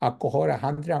have a cohort of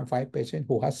 105 patients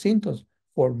who have symptoms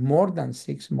for more than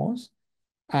 6 months.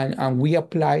 And we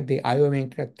applied the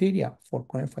IOM criteria for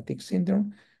chronic fatigue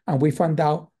syndrome. And we found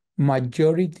out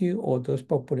majority of those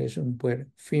populations were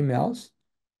females.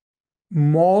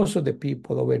 Most of the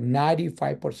people, over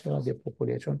 95% of the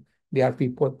population, they are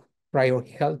people prior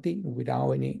healthy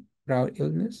without any prior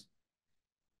illness.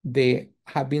 They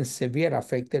have been severe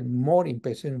affected more in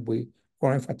patients with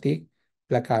chronic fatigue,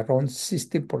 like around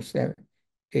 60%,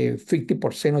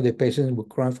 50% of the patients with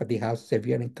chronic fatigue have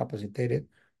severe incapacitated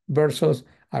versus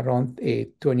around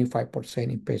 25%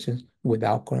 in patients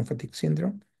without chronic fatigue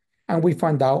syndrome. And we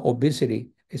found out obesity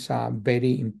is a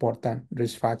very important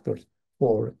risk factor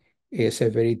for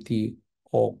severity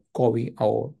of COVID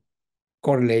or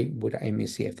correlate with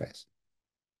ME/CFS.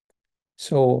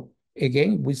 So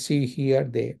again, we see here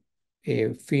the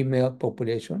female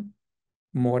population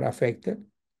more affected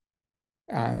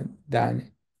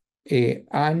than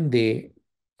and the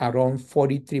around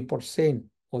 43%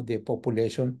 of the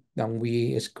population that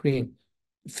we screen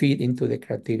fit into the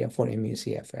criteria for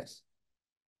ME/CFS.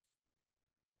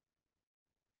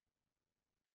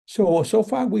 So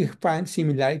far we find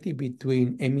similarity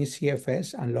between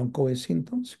ME/CFS and long COVID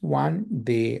symptoms. One,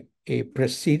 they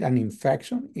precede an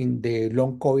infection. In the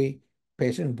long COVID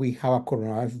patient, we have a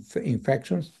coronavirus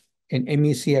infections, and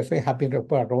ME/CFS have been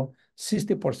reported around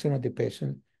 60% of the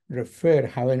patients refer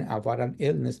having a viral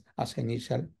illness as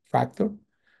initial factor.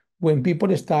 When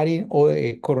people study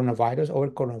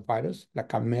coronavirus,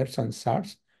 like MERS and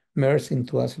SARS, MERS in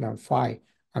 2005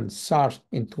 and SARS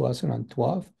in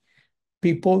 2012,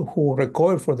 people who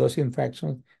recover from those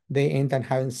infections, they end up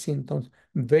having symptoms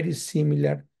very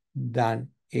similar than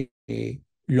a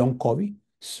long COVID.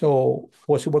 So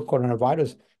possible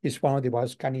coronavirus is one of the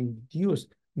viruses can induce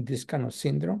this kind of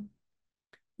syndrome.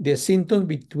 The symptoms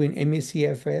between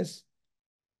ME/CFS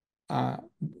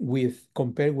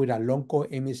compared with a long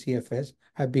COVID ME/CFS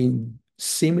have been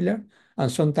similar.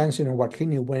 And sometimes in our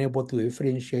clinic, we're able to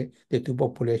differentiate the two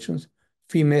populations.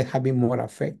 Females have been more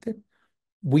affected.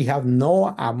 We have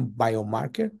no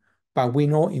biomarker, but we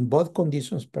know in both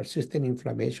conditions, persistent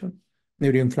inflammation,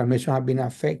 neuroinflammation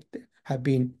have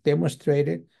been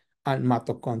demonstrated, and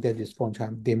mitochondrial dysfunction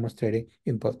have demonstrated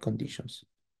in both conditions.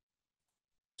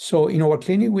 So in our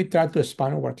clinic, we try to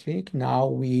expand our clinic. Now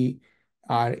we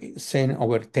are seeing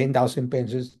over 10,000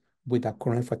 patients with a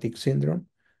chronic fatigue syndrome.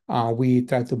 We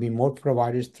try to be more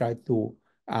providers, try to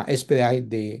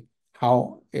expedite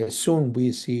how soon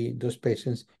we see those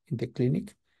patients in the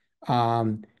clinic.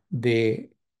 The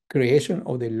creation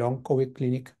of the long COVID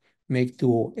clinic make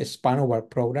to expand our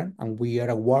program, and we are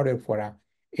awarded for a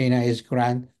NIH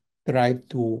grant, try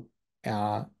to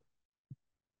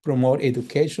promote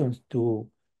education to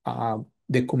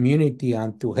the community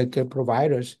and to healthcare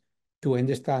providers to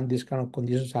understand these kind of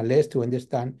conditions, and less to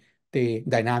understand the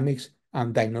dynamics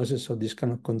and diagnosis of these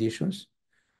kind of conditions.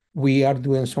 We are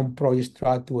doing some projects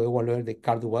try to evaluate the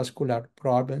cardiovascular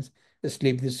problems, the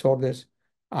sleep disorders,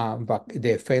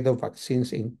 the effect of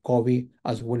vaccines in COVID,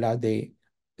 as well as the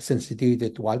sensitivity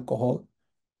to alcohol.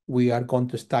 We are going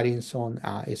to study in some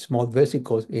small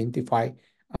vesicles, identify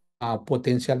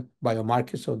potential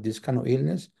biomarkers of this kind of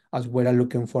illness, as well as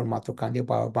looking for mitochondrial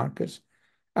biomarkers.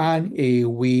 And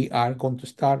we are going to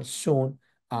start soon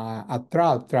a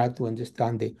trial, try to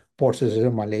understand the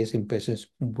post-exercise malaise in patients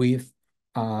with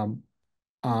long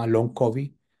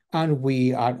COVID. And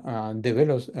we are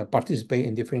participate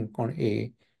in different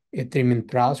treatment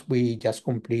trials. We just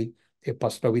complete the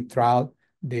Paxlovid trial.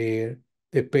 The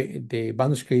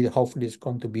manuscript hopefully is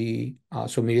going to be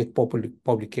submitted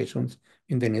publications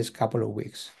in the next couple of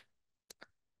weeks.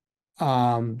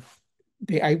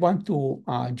 I want to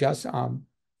just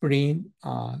bring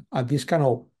this kind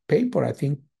of paper. I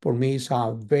think for me it's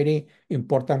a very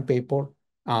important paper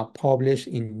published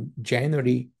in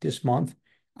January this month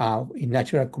in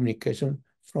Natural Communication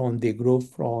from the group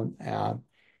from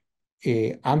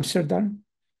Amsterdam,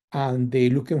 and they're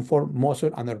looking for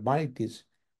muscle abnormalities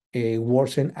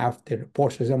worsen after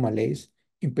post-exercise malaise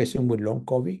in patients with long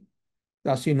COVID.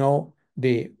 As you know,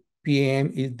 the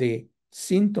PAM is the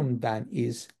symptom that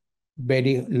is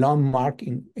very landmark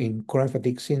in chronic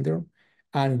fatigue syndrome,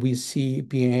 and we see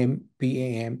PAM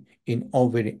in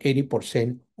over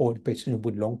 80% of patients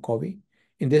with long COVID.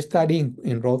 In this study,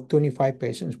 enrolled 25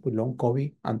 patients with long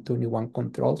COVID and 21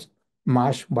 controls,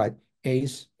 matched by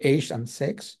age and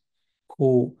sex,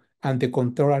 and the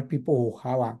control are people who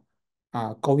have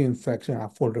a COVID infection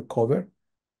and full recover.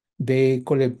 They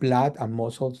collect blood and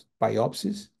muscles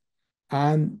biopsies,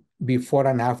 and before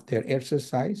and after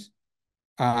exercise.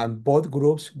 Both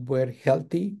groups were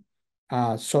healthy,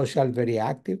 social, very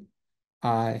active,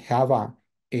 the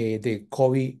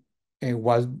COVID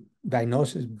was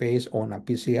diagnosed based on a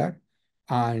PCR,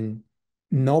 and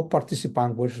no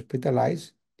participant was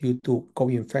hospitalized due to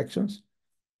COVID infections,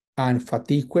 and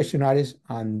fatigue questionnaires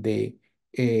and the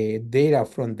data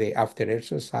from the after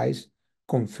exercise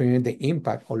confirm the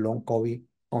impact of long COVID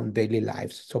on daily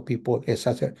lives. So people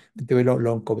develop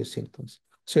long COVID symptoms.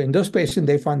 So in those patients,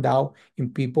 they found out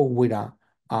in people with a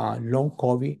long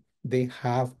COVID, they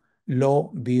have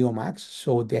low VO_max,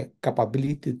 so the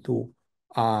capability to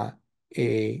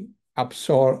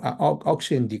absorb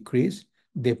oxygen decrease,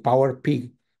 the power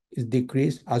peak is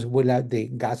decreased, as well as the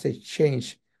gas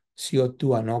exchange,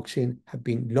 CO2 and oxygen have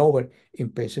been lower in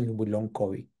patients with long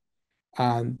COVID.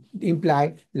 And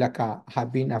imply like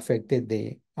have been affected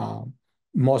the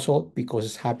muscle because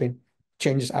it's happened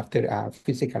changes after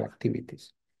physical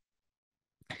activities.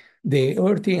 The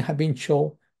other thing have been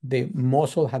shown, the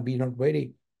muscle have been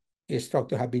already,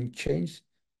 structure have been changed.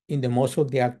 In the muscle,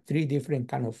 there are 3 different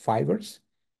kind of fibers,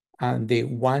 and the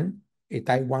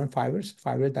type 1 fibers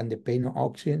that depend on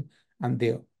oxygen and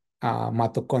the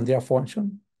mitochondrial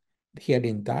function. Here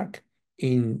in dark,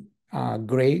 in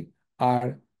gray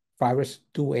are fibers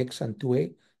 2X and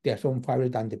 2A. There are some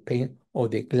fibers that depend on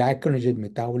the glycogen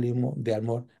metabolism. They are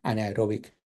more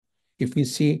anaerobic. If we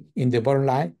see in the bottom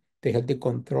line, the healthy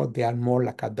control, they are more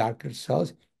like a darker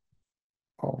cells.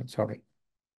 Oh, sorry.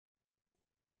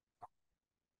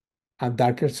 And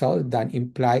darker cells that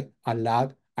imply a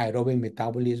lot aerobic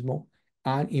metabolism.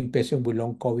 And in patients with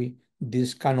long COVID,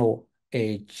 this kind of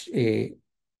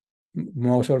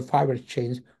muscle fiber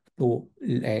change to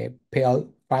pale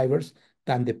fibers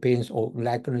that depends on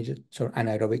glycogen or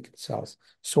anaerobic cells.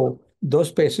 So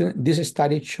those patients, this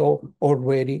study show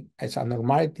already as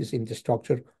abnormalities in the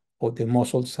structure of the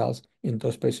muscle cells in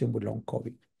those patients with long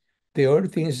COVID. The other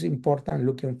thing is important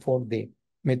looking for the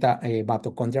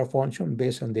mitochondrial function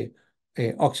based on the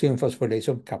oxygen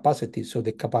phosphorylation capacity, so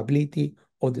the capability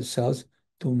of the cells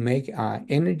to make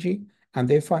energy. And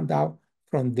they found out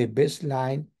from the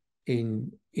baseline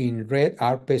in red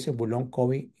are patients with long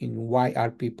COVID, in white are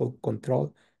people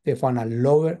controlled. They found a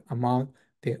lower amount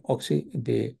the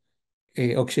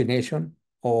oxygenation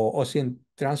or oxygen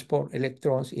transport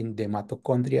electrons in the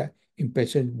mitochondria in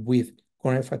patients with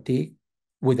chronic fatigue,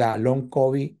 with a long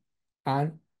COVID,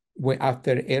 and when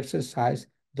after exercise,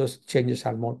 those changes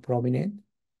are more prominent.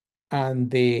 And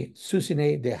the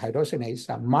succinate, the hydrogenase,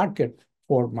 a marker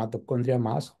for mitochondrial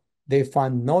mass, they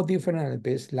found no difference at the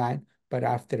baseline, but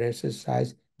after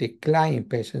exercise, decline in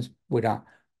patients with a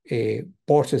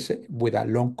process with a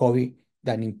long COVID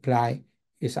that imply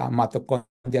is a mitochondrial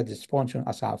dysfunction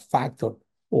as a factor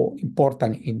or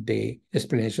important in the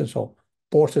explanations of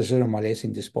post-seizure malaise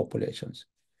in these populations.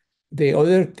 The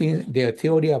other thing, the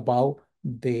theory about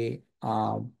the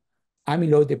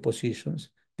amyloid depositions,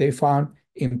 they found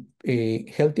in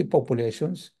healthy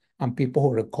populations and people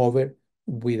who recover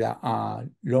with a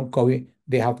long COVID,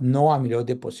 they have no amyloid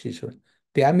deposition.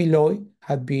 The amyloid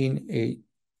had been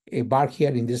a bar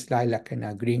here in this slide, like in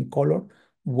a green color,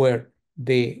 where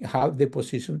they have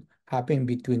deposition happen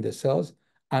between the cells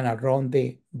and around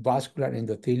the vascular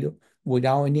endothelium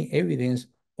without any evidence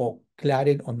of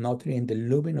clotting or notary in the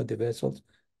lumen of the vessels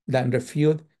that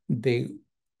refute the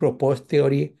proposed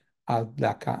theory as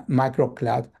like a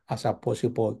microclot as a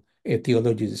possible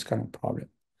etiology of this kind of problem.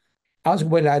 As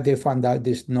well as they found out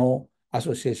there's no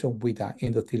association with the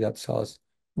endothelial cells.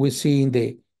 We see in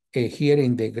the here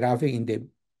in the graphic in the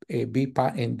B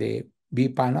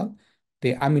panel,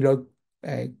 the amyloid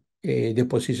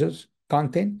depositions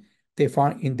content they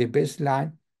found in the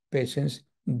baseline patients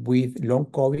with long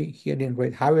COVID here in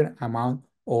red higher amount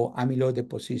of amyloid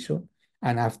deposition,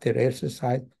 and after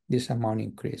exercise, this amount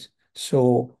increased.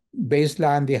 So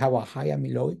baseline, they have a high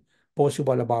amyloid,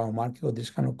 possible biomarker of this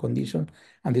kind of condition,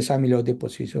 and this amyloid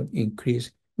deposition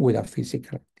increase with a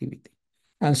physical activity.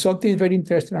 And something very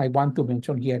interesting I want to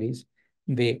mention here is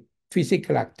the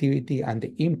physical activity and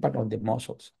the impact on the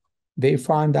muscles. They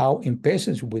found out in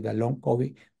patients with a long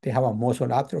COVID, they have a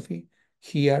muscle atrophy.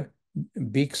 Here,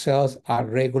 big cells are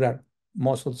regular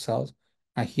muscle cells,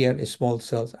 and here small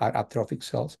cells are atrophic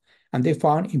cells. And they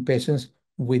found in patients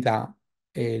with a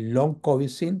long COVID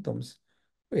symptoms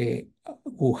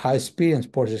who have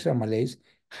experienced post-seizure malaise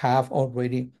have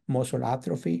already muscle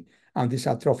atrophy, and this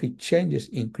atrophy changes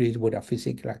increase with a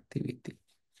physical activity.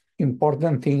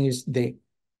 Important thing is the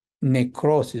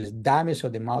necrosis, damage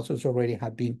of the muscles already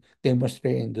have been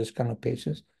demonstrated in those kind of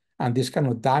patients, and this kind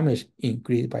of damage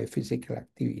increased by physical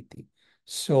activity.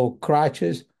 So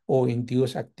crashes or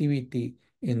induced activity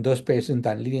in those patients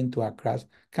that lead into a crash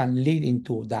can lead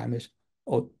into damage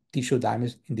or tissue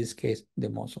damage, in this case, the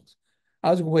muscles.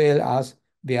 As well as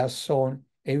there are some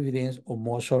evidence of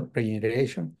muscle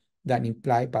regeneration that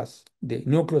imply by the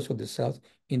nucleus of the cells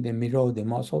in the middle of the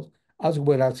muscles, as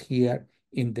well as here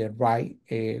in the right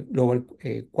lower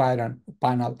quadrant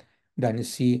panel that you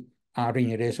see a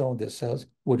regeneration of the cells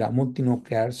with a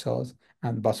multinuclear cells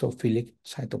and basophilic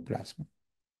cytoplasm.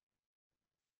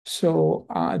 So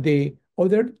the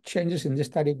other changes in this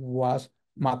study was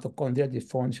mitochondrial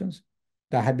dysfunctions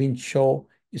that have been shown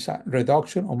is a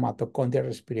reduction of mitochondrial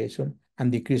respiration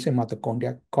and decrease in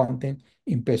mitochondrial content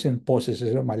in patients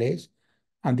post-seizure malaise,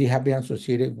 and they have been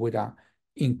associated with an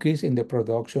increase in the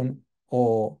production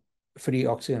of free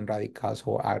oxygen radicals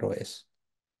or ROS.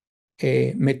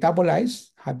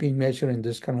 Metabolites have been measured in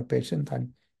this kind of patient,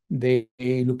 and they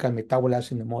look at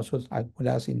metabolites in the muscles as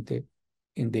well as in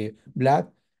the blood,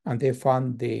 and they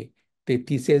found the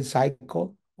T cell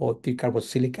cycle or T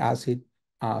carboxylic acid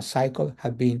cycle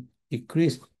had been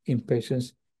decreased in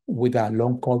patients with a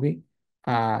long COVID,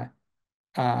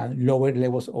 lower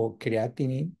levels of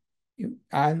creatinine,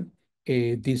 and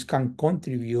this can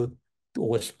contribute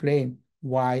to explain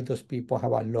why those people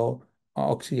have a low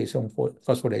oxidation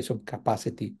phosphorylation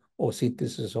capacity or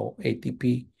synthesis of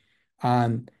ATP,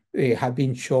 and have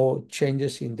been shown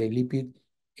changes in the lipid,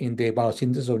 in the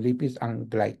biosynthesis of lipids and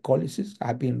glycolysis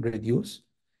have been reduced,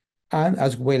 and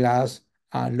as well as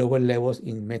lower levels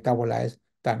in metabolites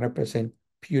that represent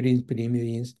purines,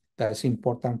 pyrimidines, that's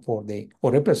important for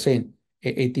or represent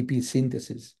ATP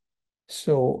synthesis.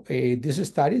 So these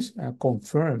studies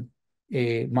confirm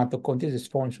mitochondrial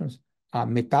dysfunctions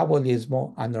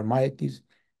metabolism abnormalities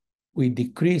with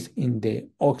decrease in the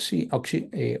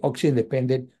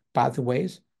oxygen-dependent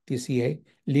pathways, TCA,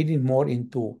 leading more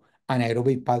into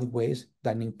anaerobic pathways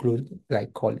that include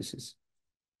glycolysis.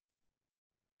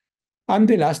 And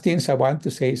the last things I want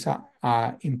to say is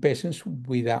in patients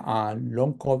with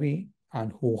long COVID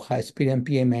and who have experienced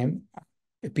PAM,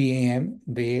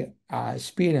 they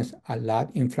experience a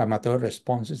lot inflammatory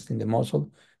responses in the muscle.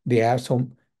 There are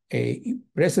some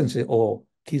presence of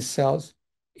T cells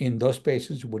in those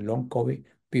patients with long COVID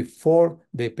before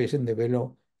the patient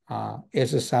develop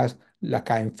exercise like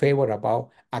in favor about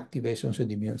activations of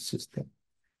the immune system.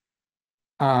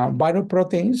 Viral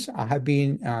proteins have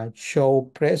been shown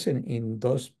present in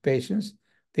those patients.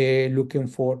 They're looking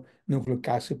for nucleic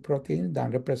acid proteins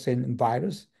that represent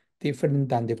virus, different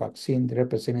than the vaccine that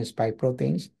represent spike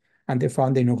proteins. And they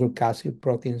found the nucleic acid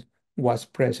proteins was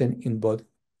present in both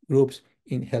groups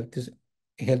in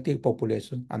healthy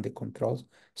population and the controls.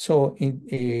 So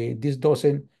this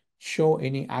doesn't show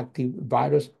any active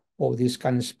virus, or this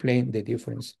can explain the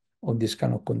difference on this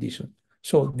kind of condition.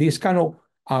 So this kind of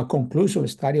conclusion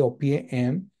study of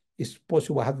PAM is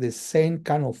possible to have the same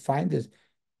kind of findings.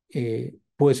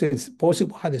 It's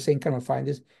possible to have the same kind of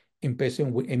findings in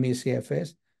patients with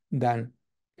ME/CFS than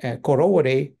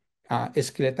corroborate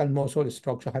skeletal muscle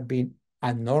structure have been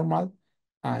abnormal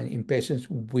and in patients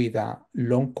with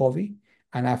long COVID,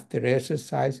 and after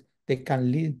exercise, they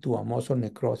can lead to a muscle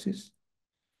necrosis.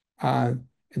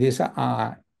 These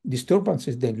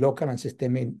disturbances, the local and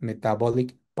systemic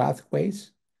metabolic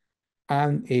pathways,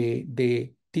 and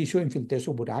the tissue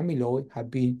infiltration with amyloid have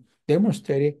been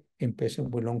demonstrated in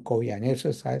patients with long COVID, and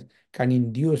exercise can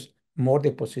induce more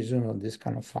deposition of these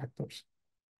kind of factors.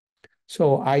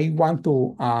 So I want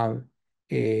to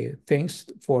thanks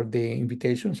for the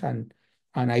invitations, and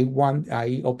I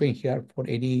open here for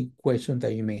any questions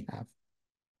that you may have.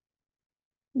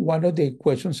 One of the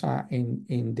questions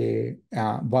in the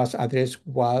was addressed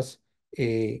was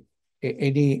any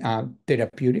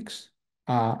therapeutics.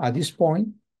 At this point,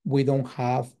 we don't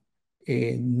have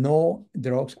no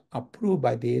drugs approved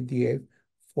by the FDA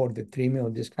for the treatment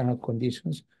of these kind of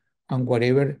conditions, and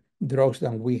whatever drugs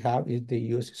that we have is the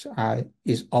use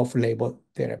is off-label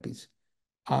therapies.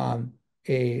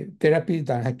 Therapies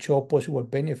that have shown possible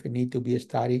benefit need to be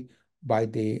studied by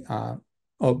the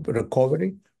of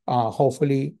recovery.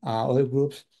 Hopefully, other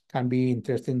groups can be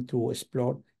interested to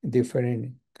explore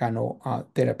different kind of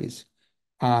therapies.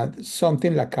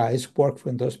 Something like is work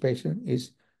for those patients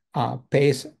is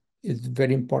pace is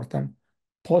very important.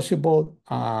 Possible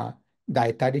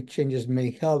dietary changes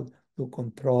may help to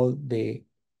control the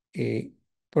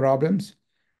problems,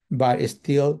 but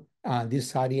still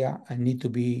this area need to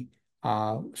be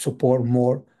support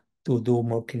more to do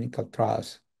more clinical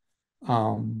trials.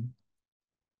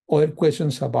 Other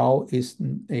questions about is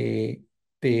the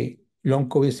long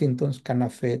COVID symptoms can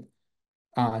affect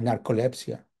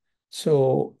narcolepsy.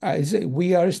 So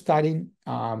we are studying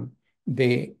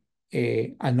the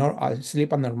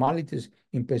sleep abnormalities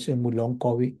in patients with long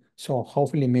COVID. So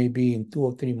hopefully maybe in 2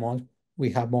 or 3 months, we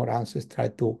have more answers, try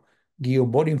to give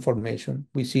more information.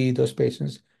 We see those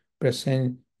patients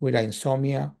present with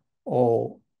insomnia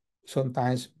or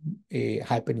sometimes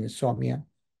hyperinsomnia,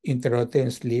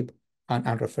 interrupted sleep, and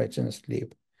unrefreshing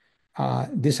sleep.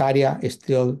 This area is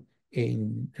still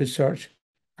in research,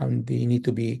 and they need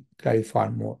to be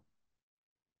clarified more.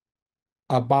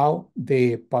 About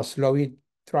the Paxlovid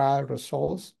trial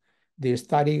results, the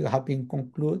study have been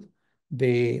concluded.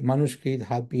 The manuscript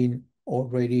have been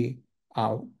already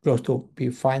close to be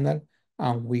final,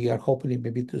 and we are hopefully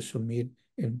maybe to submit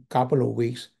in a couple of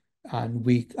weeks. And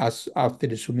as after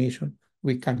the submission,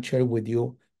 we can share with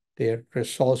you the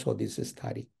results of this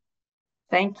study.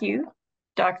 Thank you,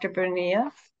 Dr.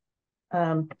 Bonilla,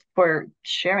 for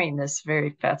sharing this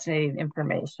very fascinating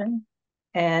information.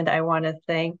 And I want to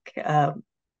thank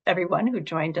everyone who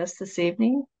joined us this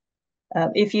evening.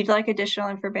 If you'd like additional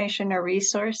information or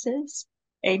resources,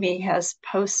 Amy has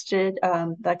posted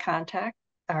the contact,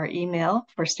 our email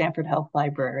for Stanford Health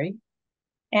Library.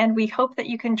 And we hope that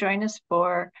you can join us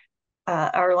for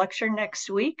our lecture next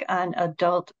week on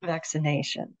adult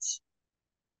vaccinations.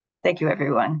 Thank you,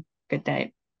 everyone. Good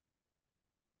night.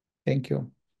 Thank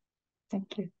you.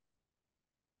 Thank you.